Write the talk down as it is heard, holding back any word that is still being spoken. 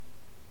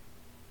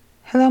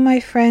Hello, my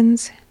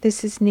friends.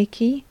 This is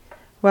Nikki.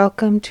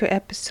 Welcome to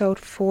episode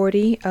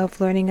 40 of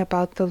Learning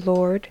About the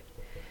Lord.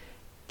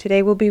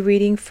 Today we'll be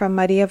reading from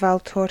Maria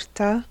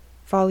Valtorta,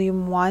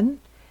 Volume 1,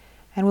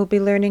 and we'll be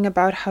learning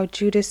about how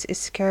Judas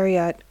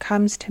Iscariot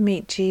comes to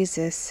meet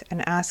Jesus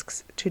and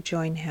asks to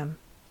join him.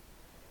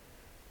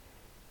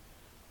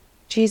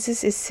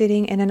 Jesus is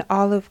sitting in an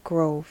olive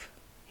grove.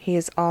 He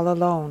is all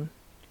alone.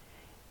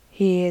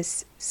 He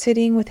is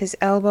sitting with his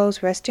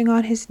elbows resting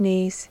on his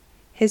knees,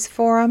 his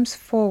forearms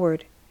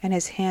forward, and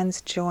his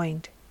hands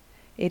joined.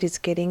 It is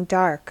getting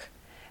dark,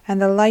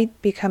 and the light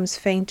becomes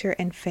fainter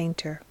and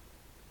fainter.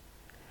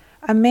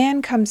 A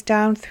man comes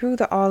down through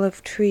the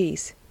olive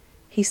trees.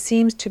 He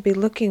seems to be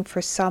looking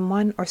for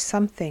someone or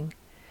something.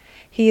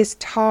 He is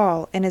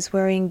tall and is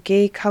wearing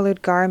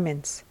gay-colored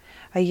garments,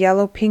 a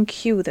yellow-pink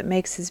hue that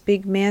makes his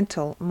big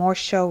mantle more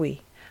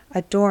showy,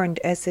 adorned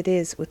as it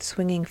is with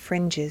swinging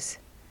fringes.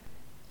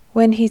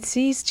 When he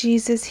sees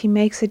Jesus, he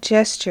makes a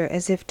gesture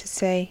as if to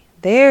say,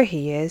 "There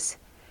he is,"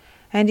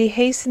 and he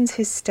hastens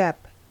his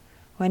step.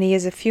 When he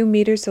is a few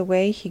meters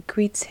away, he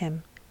greets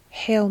him,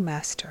 "Hail,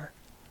 Master."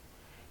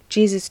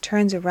 Jesus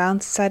turns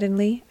around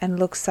suddenly and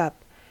looks up,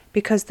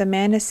 because the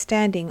man is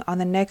standing on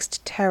the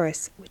next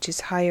terrace, which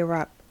is higher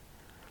up.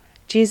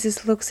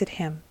 Jesus looks at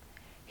him.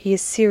 He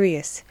is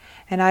serious,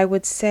 and I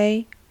would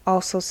say,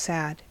 also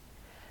sad.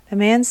 The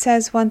man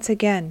says once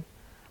again,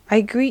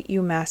 "I greet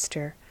you,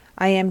 Master.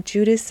 I am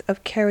Judas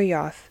of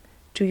Kerioth.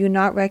 Do you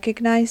not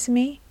recognize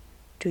me?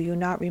 Do you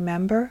not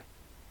remember?"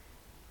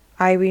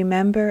 "I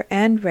remember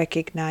and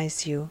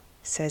recognize you,"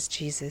 says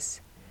Jesus.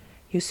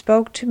 "You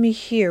spoke to me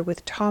here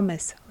with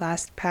Thomas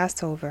last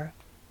Passover."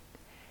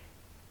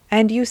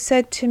 "And you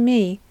said to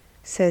me,"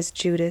 says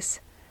Judas,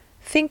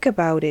 "Think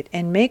about it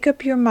and make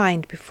up your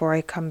mind before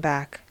I come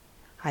back."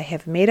 I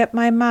have made up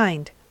my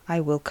mind.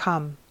 I will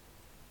come.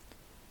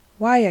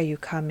 "Why are you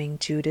coming,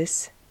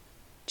 Judas?"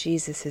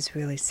 Jesus is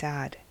really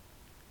sad.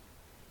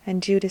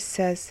 And Judas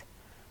says,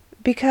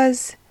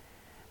 Because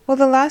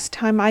the last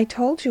time I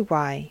told you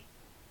why.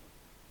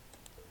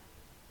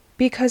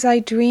 Because I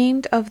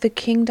dreamed of the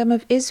kingdom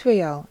of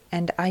Israel,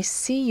 and I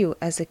see you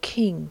as a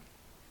king."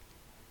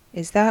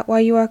 "Is that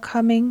why you are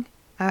coming?"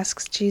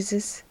 asks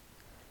Jesus.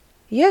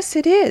 "Yes,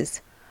 it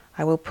is.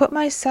 I will put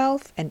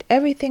myself and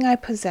everything I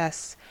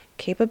possess,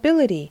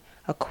 capability,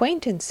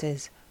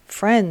 acquaintances,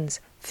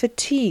 friends,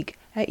 fatigue,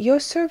 at your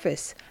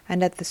service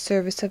and at the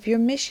service of your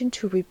mission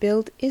to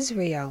rebuild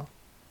Israel."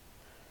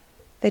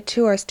 The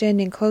two are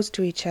standing close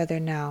to each other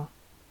now,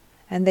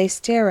 and they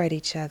stare at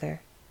each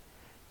other.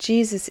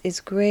 Jesus is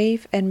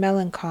grave and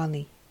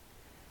melancholy.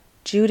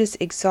 Judas,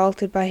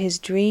 exalted by his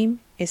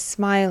dream, is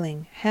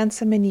smiling,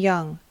 handsome and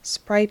young,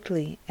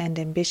 sprightly and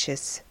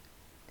ambitious.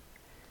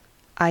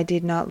 "I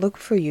did not look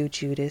for you,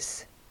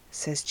 Judas,"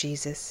 says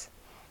Jesus.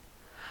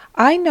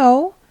 "I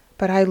know,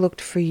 but I looked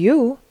for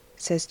you,"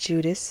 says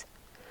Judas.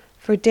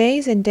 "For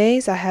days and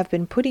days I have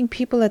been putting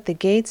people at the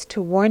gates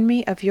to warn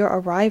me of your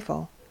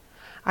arrival.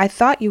 I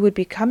thought you would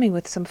be coming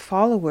with some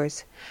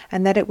followers,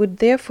 and that it would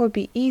therefore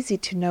be easy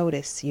to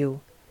notice you.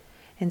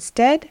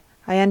 Instead,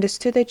 I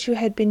understood that you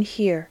had been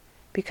here,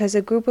 because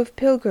a group of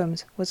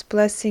pilgrims was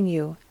blessing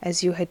you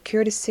as you had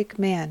cured a sick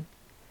man.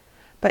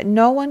 But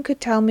no one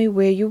could tell me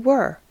where you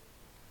were.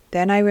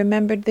 Then I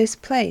remembered this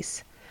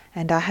place,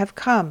 and I have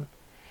come.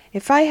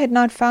 If I had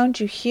not found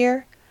you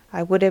here,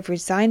 I would have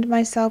resigned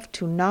myself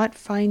to not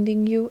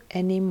finding you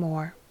any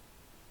more."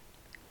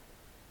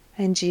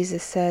 And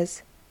Jesus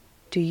says,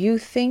 "Do you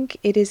think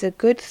it is a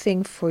good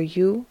thing for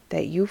you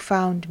that you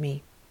found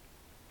me?"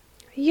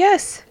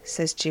 "Yes,"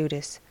 says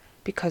Judas,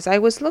 "because I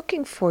was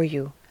looking for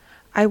you.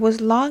 I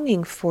was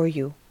longing for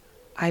you.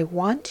 I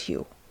want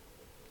you."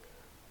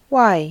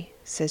 "Why,"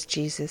 says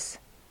Jesus,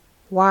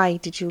 "why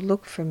did you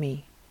look for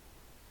me?"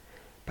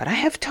 "But I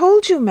have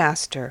told you,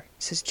 Master,"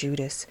 says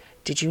Judas.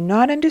 "Did you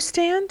not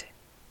understand?"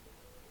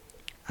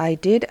 "I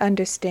did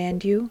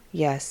understand you,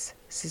 yes,"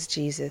 says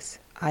Jesus,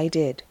 "I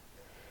did.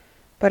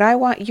 But I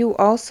want you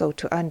also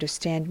to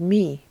understand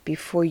me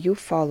before you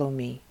follow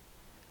me.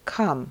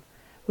 Come,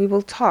 we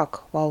will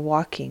talk while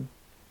walking."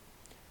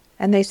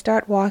 And they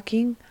start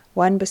walking,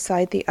 one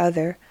beside the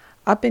other,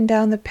 up and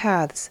down the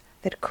paths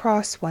that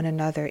cross one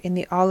another in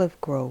the olive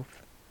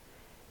grove.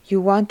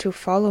 "You want to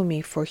follow me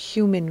for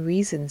human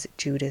reasons,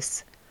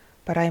 Judas,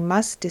 but I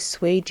must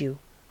dissuade you.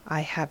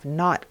 I have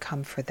not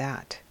come for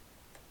that."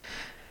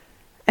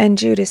 And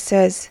Judas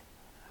says,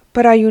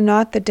 "But are you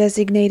not the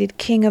designated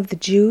king of the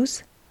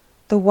Jews,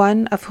 the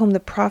one of whom the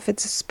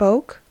prophets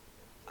spoke?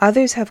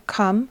 Others have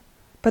come,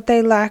 but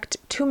they lacked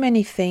too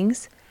many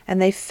things,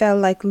 and they fell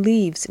like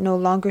leaves no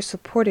longer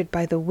supported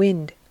by the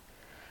wind.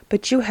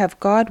 But you have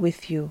God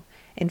with you.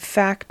 In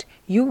fact,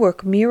 you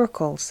work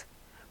miracles.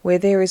 Where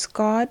there is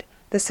God,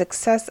 the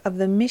success of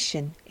the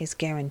mission is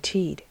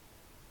guaranteed."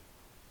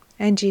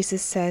 And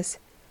Jesus says,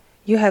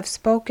 "You have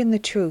spoken the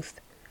truth.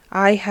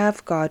 I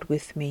have God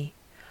with me.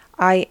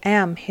 I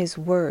am His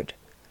word.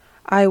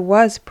 I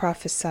was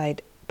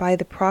prophesied by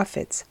the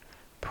prophets,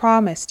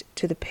 promised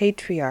to the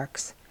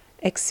patriarchs,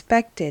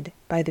 expected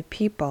by the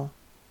people."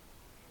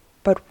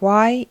 But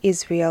why,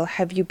 Israel,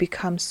 have you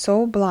become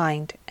so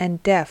blind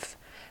and deaf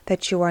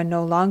that you are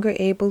no longer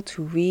able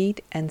to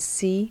read and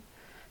see,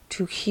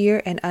 to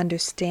hear and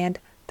understand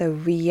the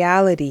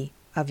reality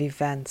of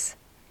events?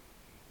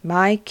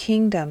 My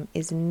kingdom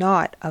is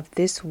not of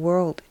this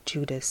world,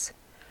 Judas.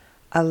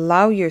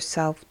 Allow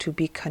yourself to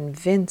be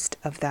convinced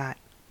of that.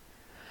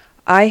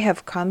 I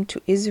have come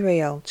to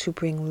Israel to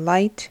bring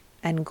light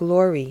and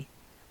glory,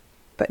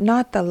 but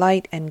not the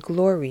light and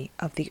glory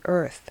of the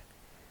earth.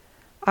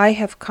 I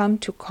have come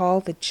to call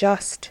the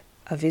just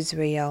of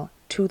Israel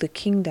to the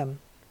kingdom,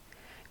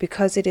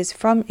 because it is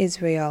from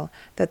Israel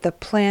that the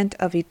plant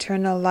of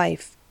eternal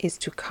life is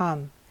to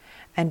come,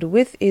 and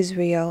with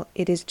Israel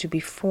it is to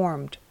be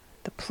formed,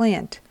 the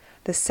plant,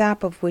 the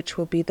sap of which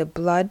will be the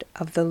blood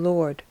of the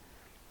Lord,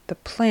 the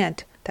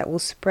plant that will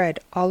spread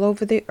all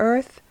over the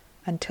earth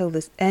until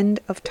the end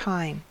of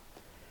time.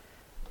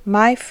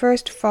 My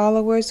first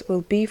followers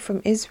will be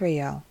from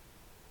Israel.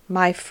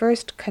 My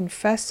first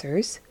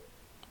confessors,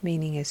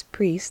 meaning as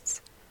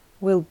priests,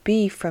 will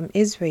be from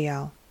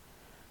Israel.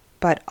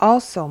 But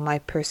also my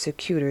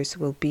persecutors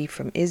will be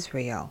from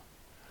Israel.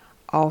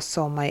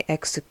 Also my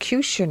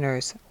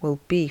executioners will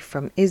be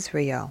from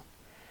Israel.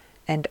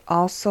 And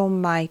also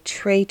my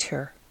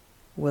traitor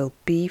will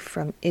be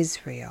from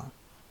Israel.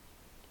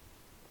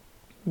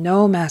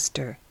 No,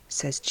 Master,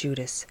 says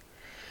Judas,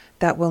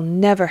 that will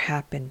never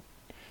happen.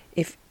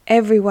 If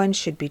everyone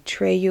should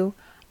betray you,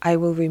 I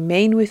will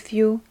remain with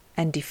you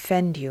and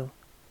defend you.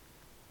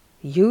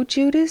 You,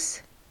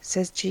 Judas?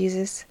 Says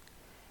Jesus.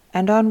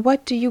 And on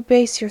what do you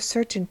base your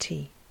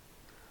certainty?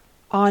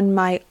 On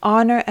my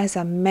honor as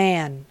a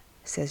man,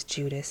 says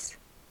Judas.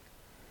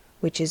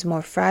 Which is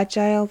more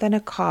fragile than a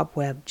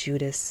cobweb,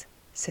 Judas,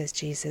 says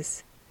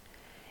Jesus.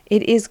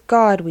 It is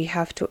God we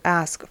have to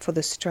ask for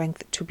the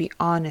strength to be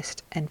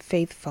honest and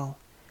faithful.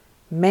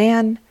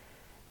 Man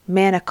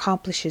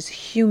accomplishes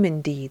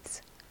human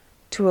deeds.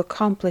 To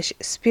accomplish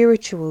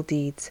spiritual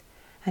deeds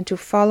and to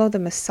follow the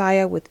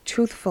Messiah with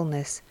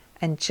truthfulness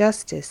and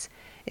justice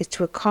is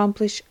to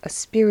accomplish a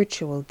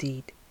spiritual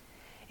deed.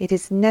 It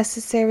is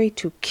necessary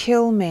to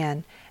kill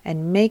man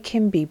and make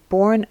him be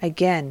born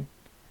again.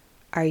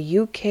 Are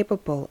you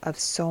capable of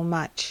so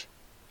much?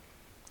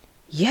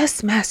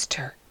 Yes,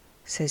 Master,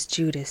 says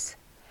Judas.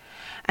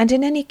 And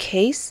in any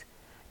case,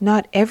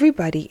 not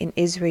everybody in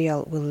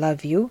Israel will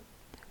love you,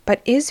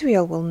 but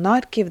Israel will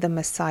not give the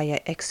Messiah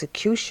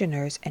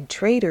executioners and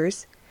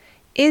traitors.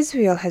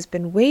 Israel has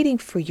been waiting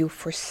for you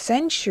for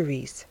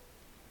centuries.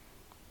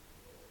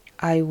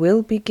 I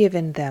will be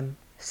given them,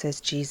 says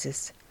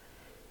Jesus.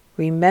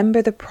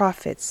 Remember the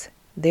prophets,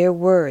 their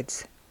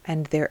words,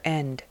 and their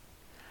end.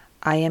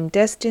 I am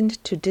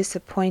destined to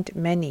disappoint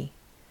many,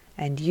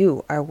 and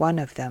you are one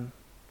of them.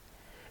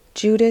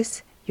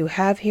 Judas, you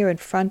have here in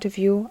front of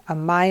you a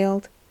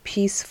mild,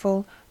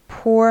 peaceful,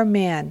 poor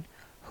man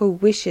who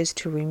wishes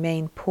to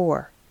remain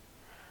poor.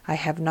 I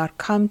have not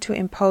come to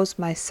impose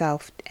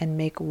myself and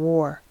make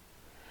war.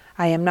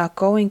 I am not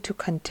going to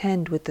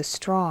contend with the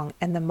strong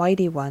and the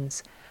mighty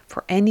ones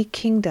for any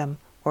kingdom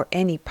or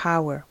any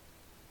power.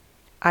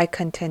 I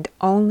contend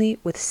only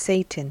with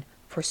Satan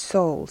for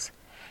souls,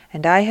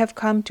 and I have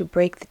come to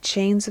break the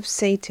chains of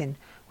Satan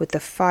with the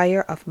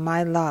fire of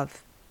my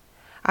love.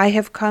 I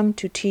have come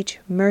to teach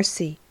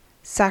mercy,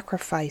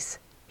 sacrifice,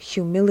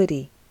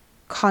 humility,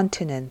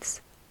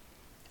 continence.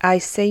 I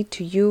say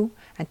to you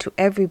and to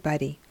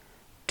everybody,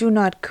 do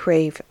not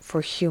crave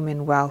for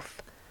human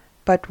wealth,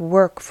 but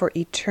work for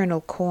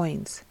eternal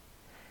coins.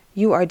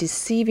 You are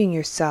deceiving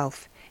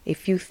yourself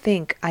if you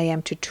think I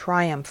am to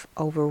triumph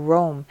over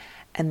Rome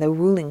and the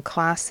ruling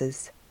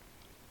classes.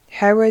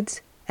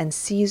 Herods and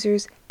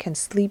Caesars can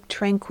sleep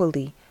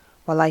tranquilly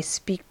while I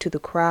speak to the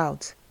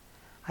crowds.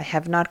 I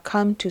have not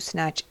come to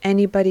snatch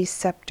anybody's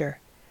scepter,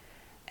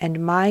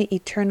 and my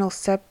eternal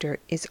scepter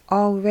is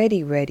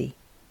already ready.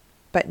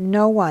 But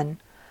no one,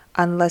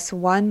 unless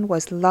one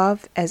was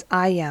love as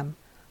I am,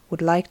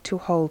 would like to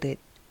hold it.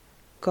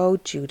 Go,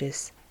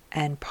 Judas,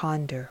 and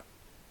ponder.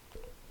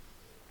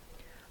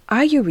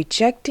 Are you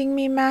rejecting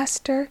me,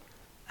 Master?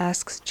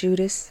 Asks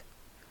Judas.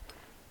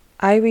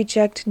 I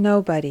reject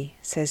nobody,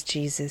 says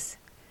Jesus,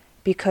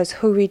 because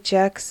who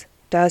rejects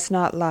does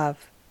not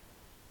love.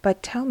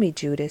 But tell me,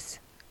 Judas,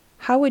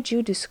 how would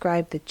you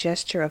describe the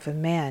gesture of a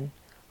man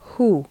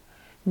who,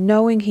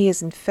 knowing he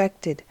is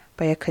infected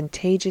by a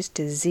contagious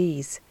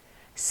disease,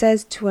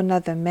 says to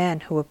another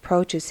man who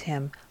approaches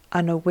him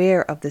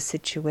unaware of the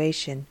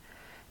situation,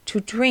 to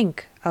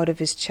drink out of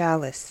his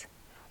chalice?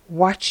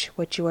 Watch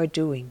what you are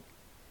doing.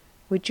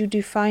 Would you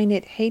define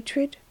it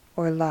hatred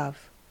or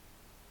love?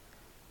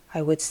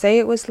 I would say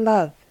it was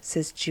love,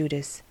 says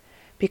Judas,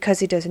 because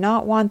he does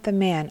not want the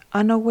man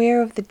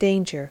unaware of the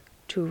danger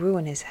to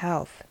ruin his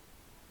health.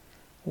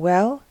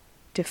 Well,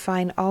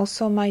 define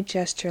also my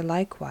gesture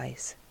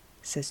likewise,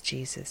 says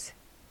Jesus.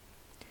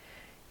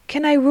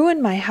 Can I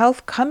ruin my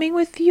health coming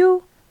with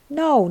you?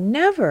 No,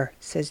 never,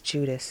 says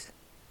Judas.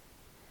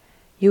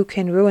 You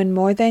can ruin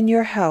more than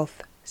your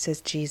health,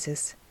 says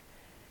Jesus,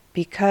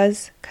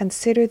 because,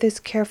 consider this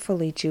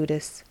carefully,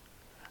 Judas,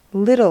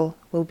 little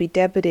will be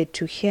debited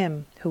to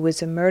him who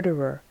is a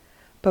murderer,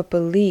 but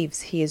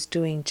believes he is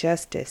doing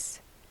justice,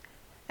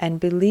 and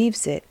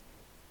believes it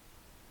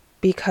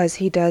because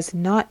he does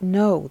not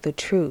know the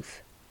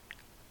truth.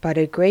 But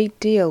a great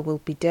deal will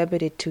be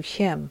debited to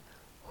him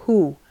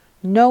who,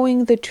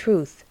 knowing the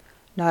truth,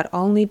 not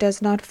only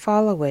does not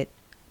follow it,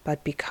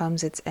 but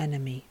becomes its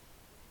enemy.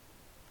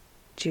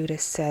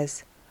 Judas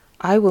says,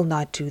 I will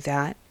not do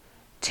that.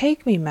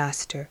 Take me,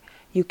 Master.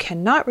 You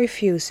cannot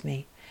refuse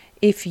me.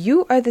 If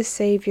you are the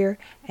Savior,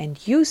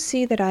 and you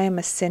see that I am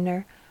a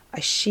sinner,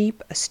 a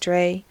sheep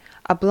astray,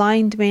 a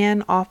blind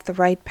man off the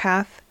right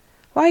path,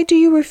 why do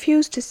you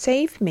refuse to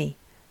save me?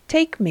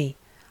 Take me.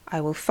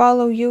 I will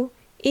follow you,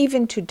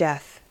 even to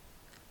death.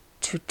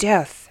 To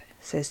death,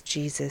 says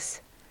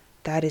Jesus.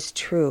 That is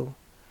true.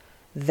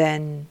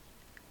 Then,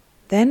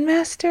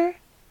 Master?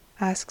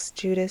 Asks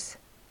Judas.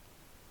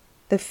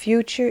 The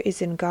future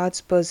is in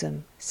God's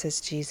bosom,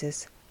 says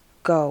Jesus.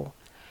 Go.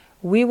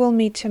 We will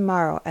meet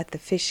tomorrow at the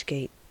fish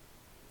gate.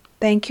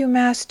 Thank you,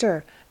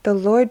 Master. The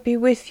Lord be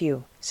with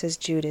you, says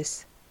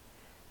Judas.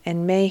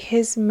 And may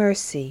his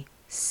mercy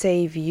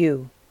save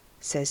you,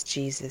 says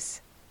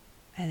Jesus.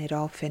 And it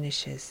all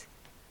finishes.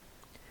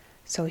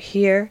 So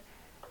here,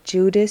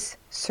 Judas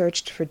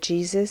searched for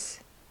Jesus.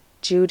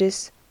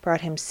 Judas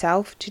brought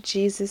himself to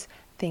Jesus,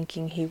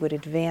 thinking he would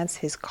advance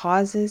his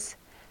causes,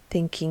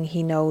 thinking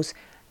he knows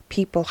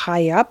people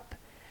high up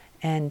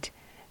and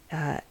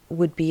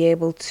would be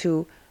able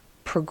to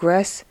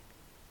progress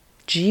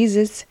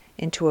Jesus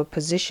into a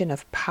position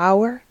of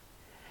power.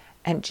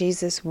 And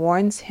Jesus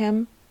warns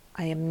him,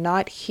 I am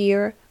not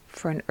here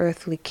for an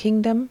earthly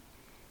kingdom.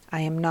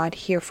 I am not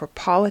here for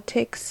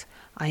politics.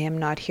 I am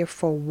not here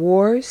for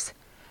wars.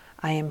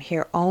 I am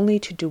here only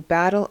to do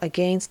battle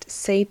against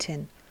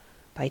Satan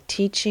by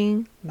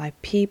teaching my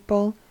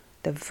people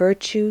the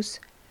virtues,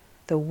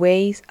 the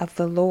ways of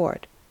the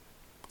Lord,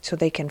 so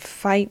they can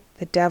fight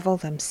the devil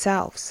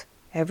themselves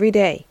every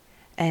day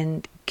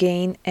and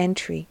gain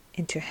entry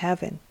into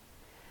heaven.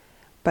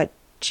 But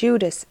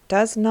Judas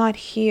does not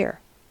hear,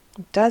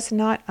 does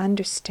not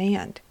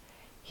understand.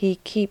 He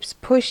keeps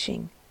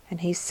pushing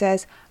and he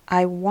says,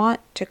 I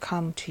want to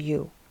come to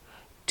you.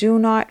 Do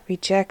not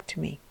reject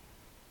me.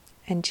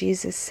 And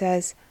Jesus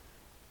says,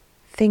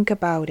 think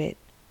about it.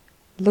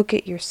 Look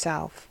at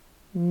yourself.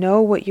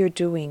 Know what you're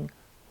doing.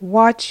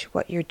 Watch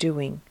what you're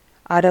doing.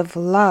 Out of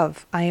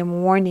love, I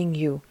am warning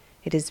you.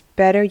 It is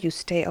better you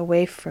stay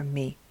away from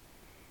me.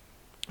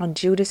 And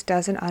Judas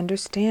doesn't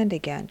understand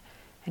again.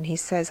 And he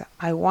says,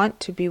 I want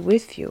to be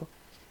with you.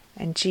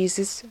 And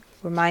Jesus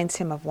reminds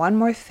him of one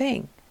more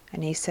thing.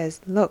 And he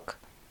says, look,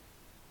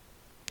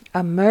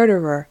 a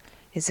murderer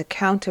is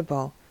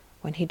accountable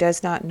when he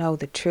does not know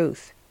the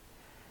truth.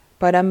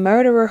 But a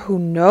murderer who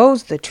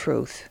knows the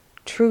truth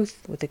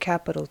with a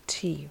capital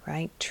T,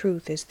 right?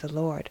 Truth is the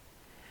Lord.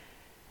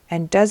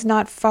 And does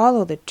not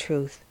follow the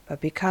truth,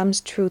 but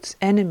becomes truth's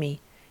enemy,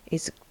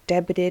 is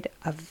debited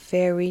a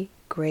very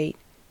great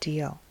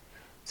deal.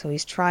 So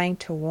he's trying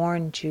to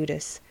warn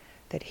Judas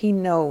that he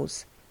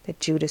knows that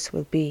Judas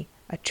will be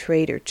a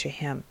traitor to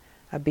him,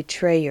 a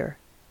betrayer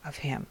of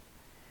him.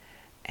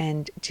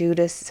 And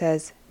Judas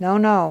says,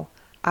 no,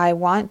 I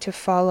want to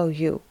follow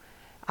you.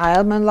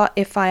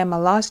 If I am a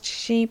lost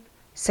sheep,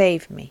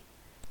 save me.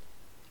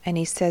 And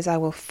he says, I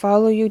will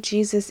follow you,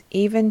 Jesus,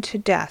 even to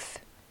death.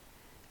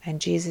 And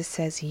Jesus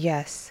says,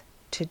 yes,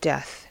 to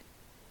death.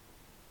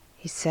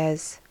 He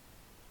says,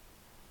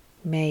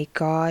 may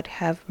God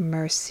have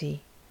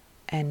mercy,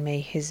 and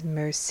may his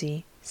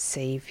mercy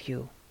save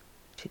you,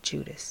 to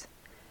Judas.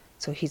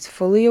 So he's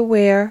fully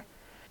aware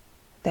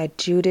that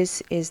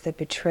Judas is the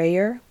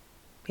betrayer,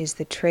 is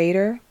the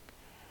traitor,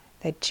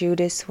 that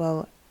Judas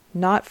will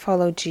not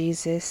follow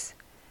Jesus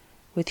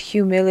with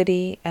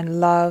humility and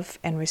love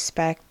and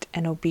respect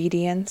and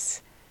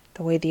obedience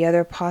the way the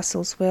other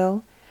apostles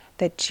will,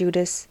 that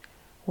Judas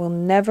will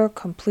never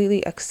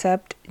completely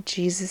accept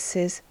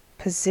Jesus'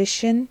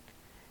 position,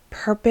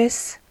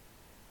 purpose,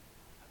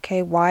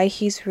 why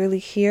he's really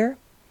here.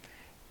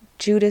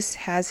 Judas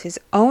has his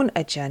own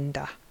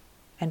agenda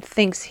and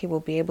thinks he will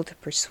be able to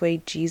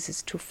persuade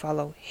Jesus to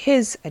follow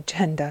his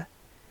agenda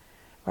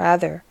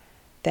rather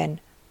than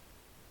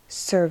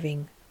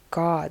serving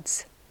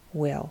God's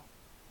will.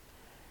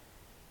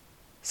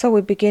 So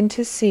we begin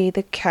to see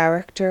the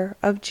character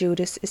of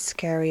Judas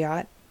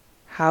Iscariot,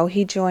 how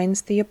he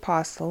joins the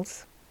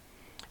apostles,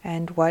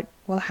 and what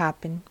will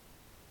happen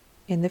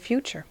in the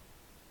future.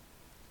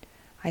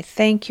 I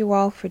thank you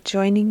all for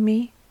joining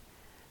me.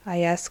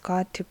 I ask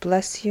God to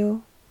bless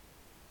you.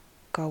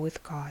 Go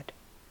with God.